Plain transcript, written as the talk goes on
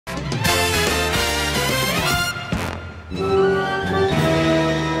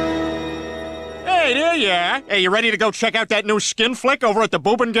right, here you are. Hey, you ready to go check out that new skin flick over at the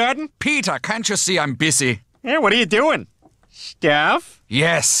Boobin Garden? Peter, can't you see I'm busy? Yeah, what are you doing? Stuff?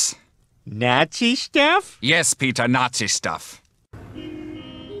 Yes. Nazi stuff? Yes, Peter, Nazi stuff.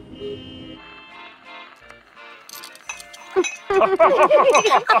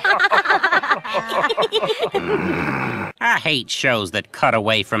 I hate shows that cut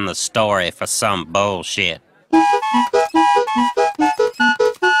away from the story for some bullshit.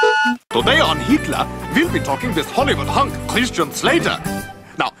 Today on Hitler, we'll be talking with Hollywood hunk Christian Slater.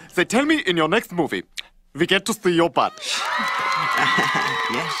 Now, they tell me in your next movie, we get to see your butt.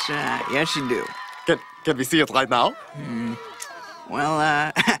 Yes, you do. Can we see it right now?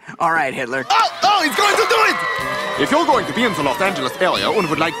 Well, all right, Hitler. Oh, he's going to do it! If you're going to be in the Los Angeles area and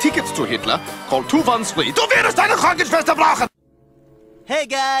would like tickets to Hitler, call 213. Du wirst eine Krankenschwester brauchen! Hey,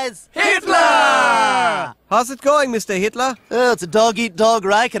 guys! Hitler! How's it going, Mr. Hitler? Oh, it's a dog-eat-dog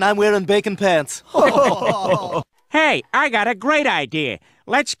Reich, and I'm wearing bacon pants. Hey, I got a great idea.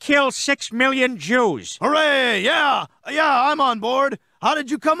 Let's kill 6 million Jews. Hooray! Yeah, I'm on board. How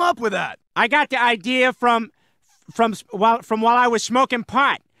did you come up with that? I got the idea from while I was smoking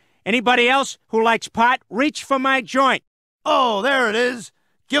pot. Anybody else who likes pot, reach for my joint. Oh, there it is.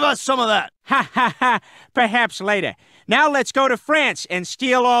 Give us some of that. Ha ha ha. Perhaps later. Now let's go to France and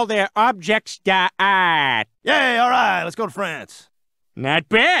steal all their objects d'art. Yay, all right, let's go to France. Not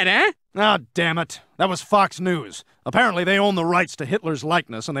bad, huh? Oh, damn it. That was Fox News. Apparently they own the rights to Hitler's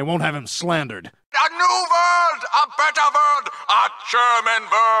likeness and they won't have him slandered. A new world! A better world! A German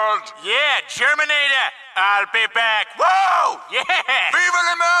world! Yeah, Germinator. I'll be back. Whoa! Yeah! We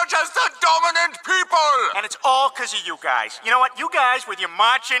will emerge as the dominant people! And it's all because of you guys. You know what? You guys, with your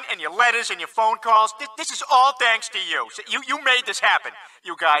marching and your letters and your phone calls, this is all thanks to you. So you made this happen.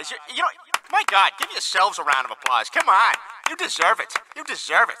 You guys, you know, my God, give yourselves a round of applause. Come on. You deserve it. You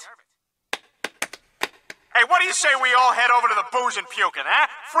deserve it. Hey, what do you say we all head over to the booze and puking, huh?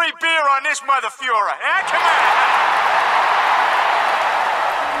 Free beer on this mother Fuhrer, huh? Come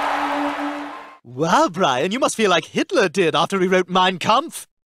on! Wow, Brian, you must feel like Hitler did after he wrote Mein Kampf.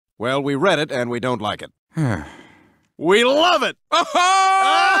 Well, we read it and we don't like it. We love it!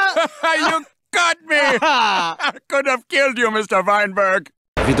 You got me! I could have killed you, Mr. Weinberg.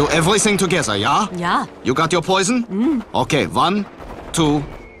 We do everything together, yeah? Yeah. You got your poison? Okay, 1, 2,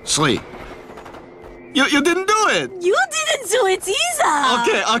 3. You didn't do it! You didn't do it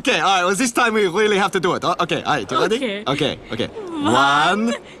either! Okay, alright, well this time we really have to do it. Okay, alright, you ready? Okay.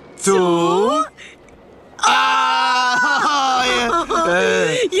 1, 2... Ah!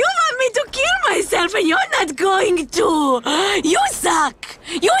 You want me to kill myself and you're not going to! You suck!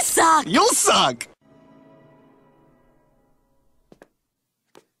 You suck! You suck!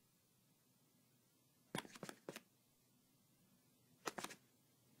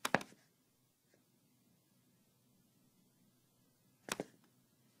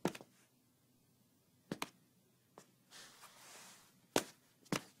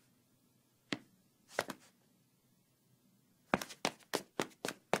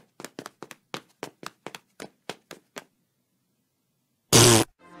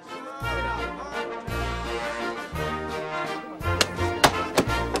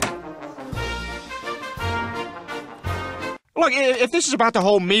 Look, if this is about the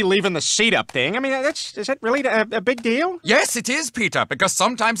whole me leaving the seat up thing, I mean, is that really a big deal? Yes, it is, Peter, because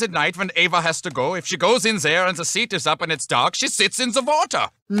sometimes at night when Ava has to go, if she goes in there and the seat is up and it's dark, she sits in the water.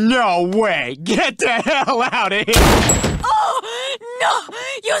 No way! Get the hell out of here! Oh, no!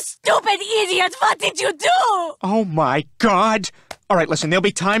 You stupid idiot! What did you do? Oh, my God. All right, listen, there'll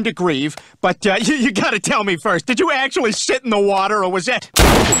be time to grieve, but you gotta tell me first. Did you actually sit in the water, or was that...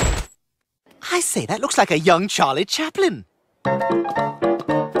 I say, that looks like a young Charlie Chaplin.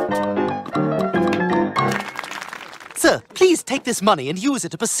 Sir, please take this money and use it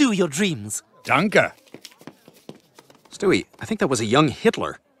to pursue your dreams. Danke. Stewie, I think that was a young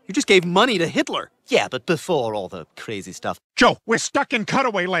Hitler. You just gave money to Hitler. Yeah, but before all the crazy stuff. Joe, we're stuck in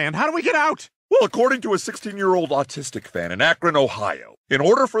Cutaway Land. How do we get out? Well, according to a 16-year-old autistic fan in Akron, Ohio, in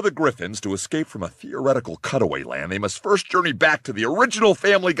order for the Griffins to escape from a theoretical Cutaway Land, they must first journey back to the original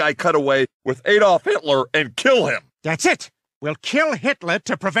Family Guy Cutaway with Adolf Hitler and kill him. That's it. We'll kill Hitler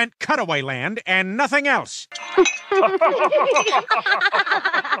to prevent Cutaway Land and nothing else.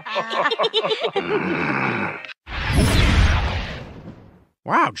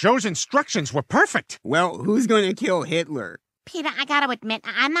 Wow, Joe's instructions were perfect. Well, who's going to kill Hitler? Peter, I gotta admit,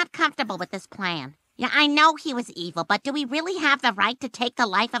 I'm not comfortable with this plan. Yeah, I know he was evil, but do we really have the right to take the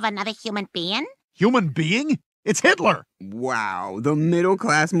life of another human being? Human being? It's Hitler! Wow, the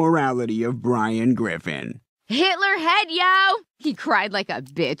middle-class morality of Brian Griffin. Hitler head, yo! He cried like a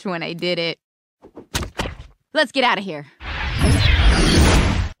bitch when I did it. Let's get out of here.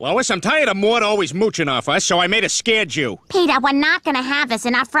 Lois, I'm tired of Mort always mooching off us, so I made a scared Jew. Peter, we're not gonna have this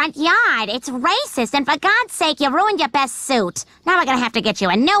in our front yard. It's racist, and for God's sake, you ruined your best suit. Now we're gonna have to get you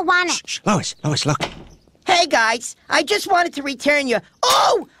a new one. Shh, Lois, look. Hey, guys, I just wanted to return you.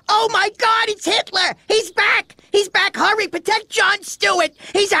 Oh my God, it's Hitler! He's back! He's back! Hurry, protect John Stewart!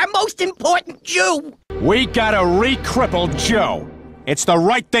 He's our most important Jew! We gotta re-cripple Joe. It's the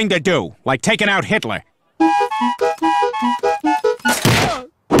right thing to do, like taking out Hitler.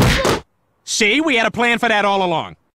 See, we had a plan for that all along.